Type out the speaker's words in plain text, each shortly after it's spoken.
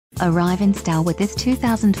Arrive in style with this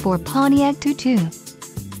 2004 Pontiac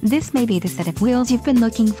GTO. This may be the set of wheels you've been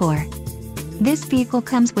looking for. This vehicle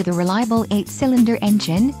comes with a reliable 8-cylinder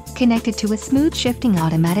engine, connected to a smooth shifting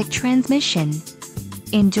automatic transmission.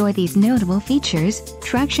 Enjoy these notable features: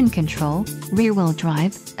 traction control, rear-wheel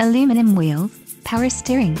drive, aluminum wheels, power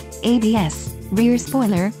steering, ABS, rear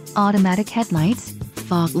spoiler, automatic headlights,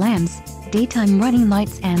 fog lamps, daytime running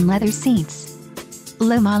lights and leather seats.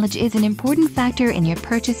 Low mileage is an important factor in your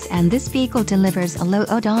purchase, and this vehicle delivers a low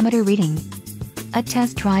odometer reading. A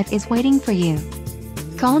test drive is waiting for you.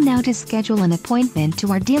 Call now to schedule an appointment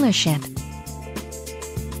to our dealership.